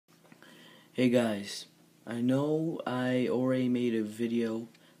Hey guys, I know I already made a video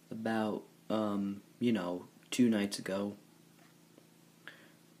about, 2 nights ago,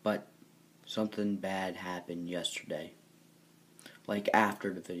 but something bad happened yesterday. Like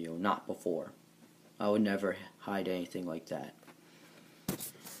after the video, not before. I would never hide anything like that.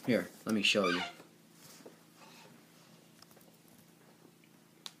 Here, let me show you.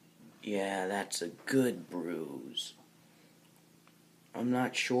 Yeah, that's a good bruise. I'm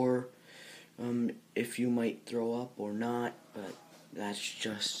not sure if you might throw up or not, but that's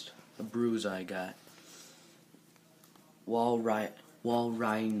just a bruise I got while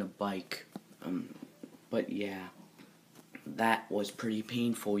riding the bike. But yeah, that was pretty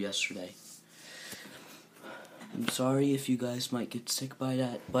painful yesterday. I'm sorry if you guys might get sick by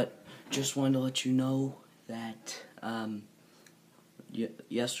that, but just wanted to let you know that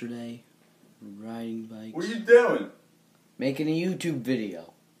yesterday, riding bikes. What are you doing? Making a YouTube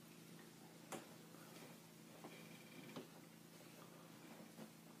video.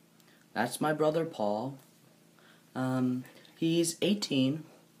 That's my brother Paul. He's 18,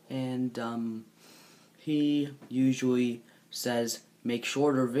 and he usually says make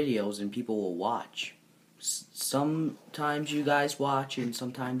shorter videos and people will watch. Sometimes you guys watch and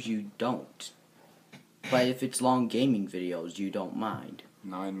sometimes you don't. But if it's long gaming videos, you don't mind.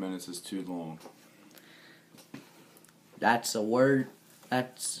 9 minutes is too long. That's a word.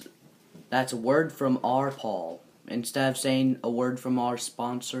 That's a word from our Paul. Instead of saying a word from our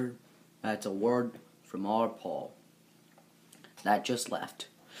sponsor, that's a word from our Paul. That just left.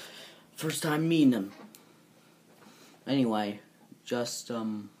 First time meeting him. Anyway, just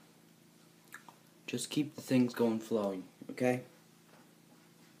keep the things going flowing, okay?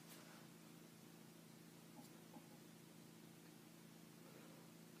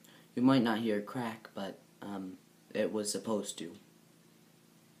 You might not hear a crack, but it was supposed to.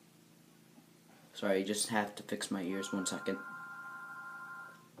 Sorry, just have to fix my ears 1 second.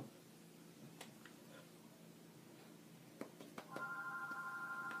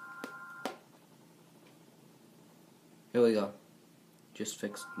 Here we go. Just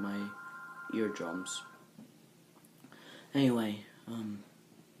fixed my eardrums. Anyway,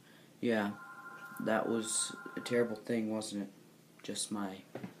 yeah, that was a terrible thing, wasn't it? Just my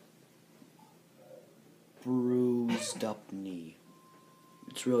bruised up knee.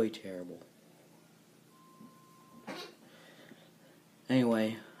 It's really terrible.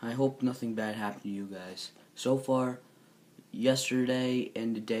 Anyway, I hope nothing bad happened to you guys. So far, yesterday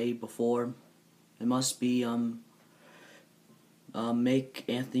and the day before, it must be, Make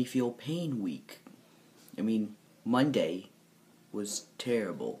Anthony Feel Pain week. I mean, Monday was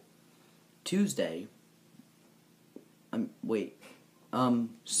terrible. Tuesday,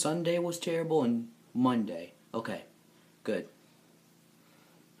 Sunday was terrible and Monday. Okay, good.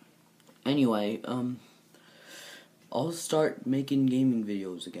 Anyway, I'll start making gaming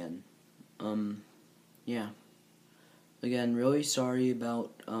videos again. Yeah. Again, really sorry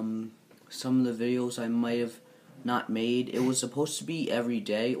about, some of the videos I might have not made. It was supposed to be every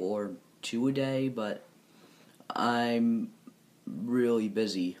day or 2 a day, but I'm really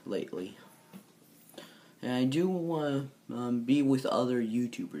busy lately. And I do want to be with other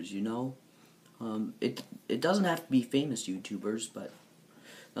YouTubers, you know? It doesn't have to be famous YouTubers, but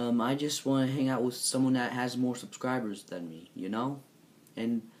I just want to hang out with someone that has more subscribers than me, you know?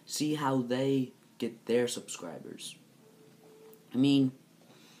 And see how they get their subscribers. I mean,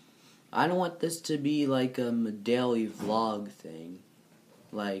 I don't want this to be like a daily vlog thing.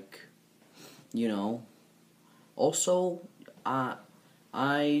 Like, you know. Also, I'm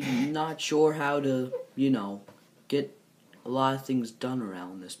not sure how to, get a lot of things done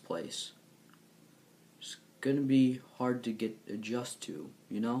around this place. It's gonna be hard to get adjust to,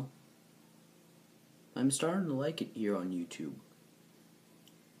 you know? I'm starting to like it here on YouTube.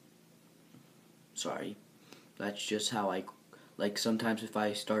 Sorry. That's just how like sometimes if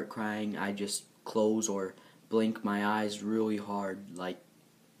I start crying, I just close or blink my eyes really hard, like,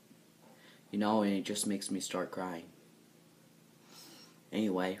 and it just makes me start crying.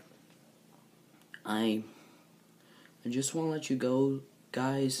 Anyway, I just want to let you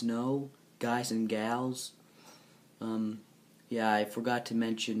guys and gals. Yeah, I forgot to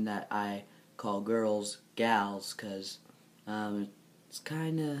mention that I call girls gals, because it's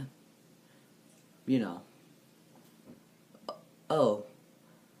kind of, Oh.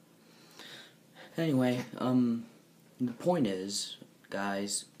 Anyway, the point is,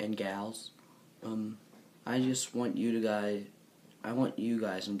 guys and gals, I just want you guys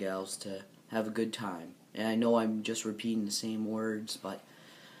and gals to have a good time. And I know I'm just repeating the same words, but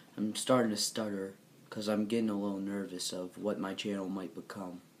I'm starting to stutter because I'm getting a little nervous of what my channel might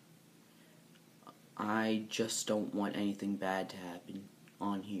become. I just don't want anything bad to happen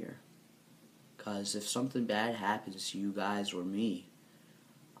on here. Because if something bad happens to you guys or me,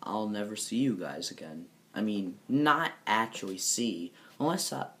 I'll never see you guys again. I mean, not actually see.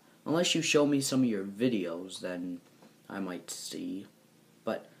 Unless you show me some of your videos, then I might see.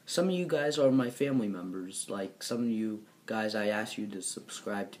 But some of you guys are my family members. Like, some of you guys, I asked you to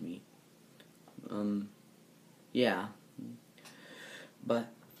subscribe to me. Yeah. But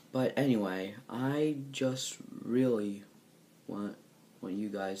anyway, I just really want you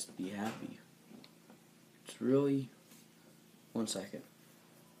guys to be happy. It's really... One second.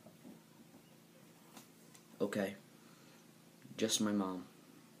 Okay. Just my mom.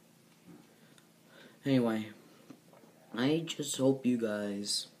 Anyway, I just hope you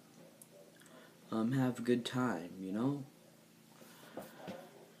guys have a good time, you know?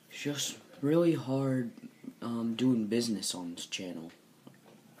 It's just really hard doing business on this channel.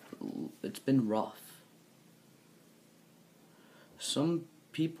 It's been rough. Some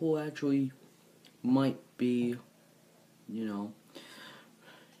people actually might be,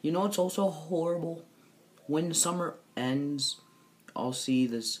 it's also horrible. When the summer ends, I'll see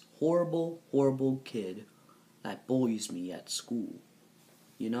this horrible, horrible kid that bullies me at school.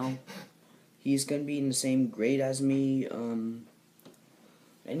 He's gonna be in the same grade as me, and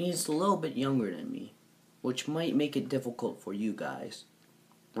he's a little bit younger than me, which might make it difficult for you guys.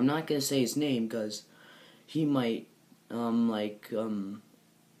 I'm not gonna say his name because he might,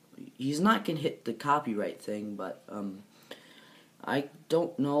 he's not gonna hit the copyright thing, but, I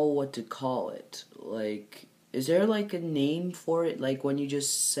don't know what to call it. Like, is there like a name for it? Like when you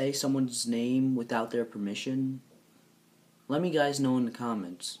just say someone's name without their permission? Let me guys know in the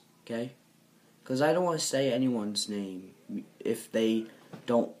comments, okay? Because I don't want to say anyone's name if they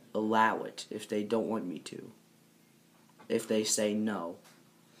don't allow it, if they don't want me to. If they say no.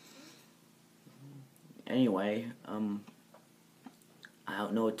 Anyway, I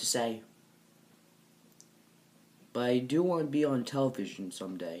don't know what to say. But I do want to be on television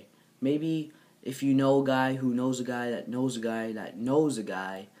someday. Maybe if you know a guy who knows a guy that knows a guy that knows a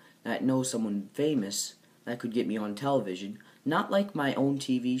guy that knows someone famous that could get me on television. Not like my own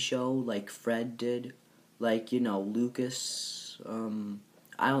TV show like Fred did. Like, Lucas.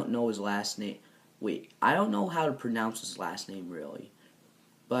 I don't know his last name. Wait, I don't know how to pronounce his last name really.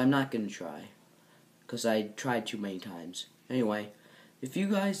 But I'm not going to try. Because I tried too many times. Anyway, if you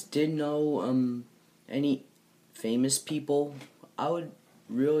guys did know any famous people, I would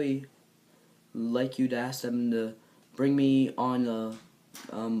really like you to ask them to bring me on a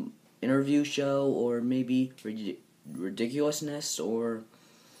interview show, or maybe Ridiculousness, or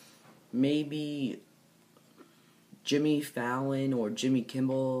maybe Jimmy Fallon or Jimmy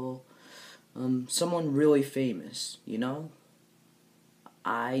Kimmel, someone really famous,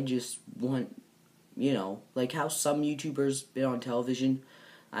 I just want, like how some YouTubers been on television.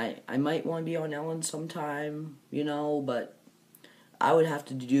 I might want to be on Ellen sometime, but I would have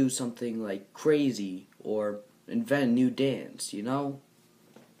to do something like crazy or invent a new dance,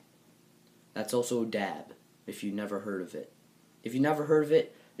 That's also a dab, if you never heard of it. If you never heard of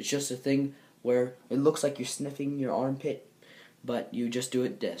it, it's just a thing where it looks like you're sniffing your armpit, but you just do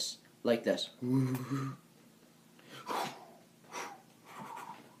it like this.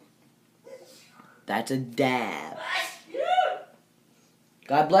 That's a dab.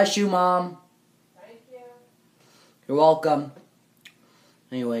 God bless you, Mom. Thank you. You're welcome.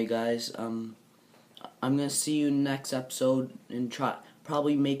 Anyway, guys, I'm gonna see you next episode and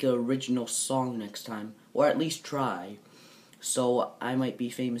probably make an original song next time, or at least try. So I might be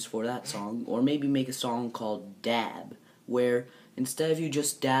famous for that song, or maybe make a song called Dab, where instead of you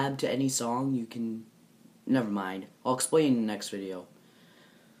just dab to any song, you can. Never mind. I'll explain in the next video.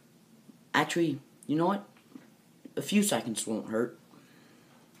 Actually, you know what? A few seconds won't hurt.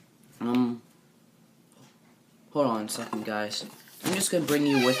 Hold on a second, guys. I'm just gonna bring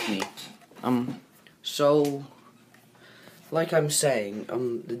you with me. So, like I'm saying,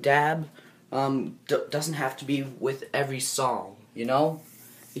 the dab, doesn't have to be with every song,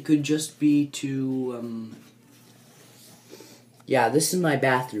 It could just be to, yeah, this is my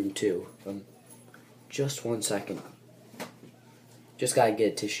bathroom, too. Just one second. Just gotta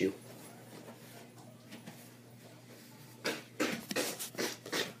get a tissue.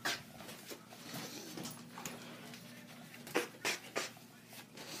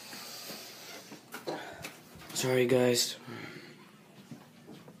 Sorry, guys.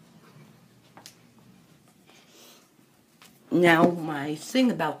 Now, my thing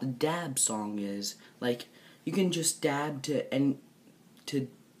about the dab song is, like, you can just dab to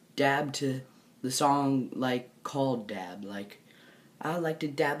the song, like, called Dab. Like, I like to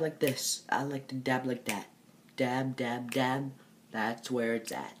dab like this. I like to dab like that. Dab, dab, dab. That's where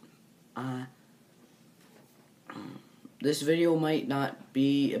it's at. This video might not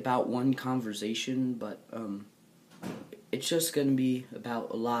be about one conversation, but it's just gonna be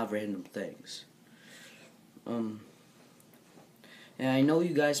about a lot of random things. And I know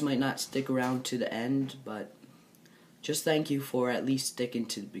you guys might not stick around to the end, but just thank you for at least sticking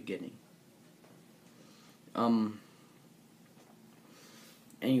to the beginning.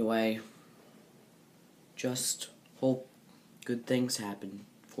 Anyway, just hope good things happen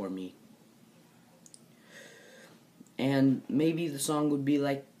for me. And maybe the song would be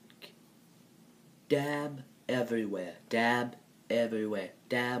like, dab everywhere, dab everywhere,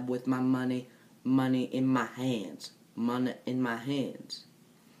 dab with my money, money in my hands, money in my hands.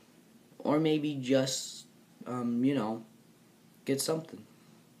 Or maybe just, get something.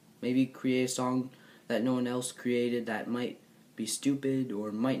 Maybe create a song that no one else created that might be stupid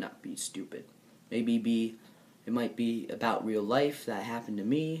or might not be stupid. Maybe it might be about real life that happened to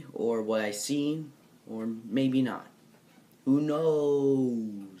me or what I seen, or maybe not. Who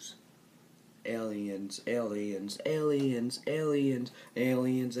knows? Aliens, aliens, aliens, aliens,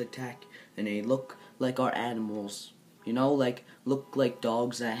 aliens attack, and they look like our animals. Look like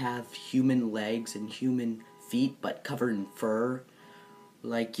dogs that have human legs and human feet but covered in fur.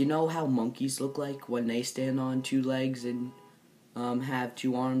 Like, you know how monkeys look like when they stand on two legs and have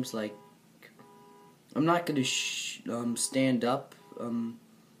two arms? Like, I'm not gonna stand up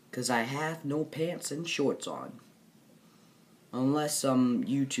because I have no pants and shorts on. Unless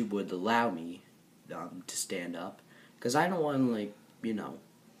YouTube would allow me to stand up, because I don't want to,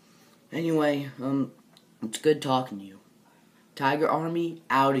 Anyway, it's good talking to you. Tiger Army,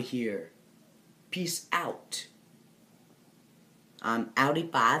 out of here. Peace out. I'm Audi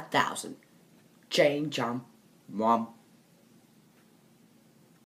 5000. Change, Mom.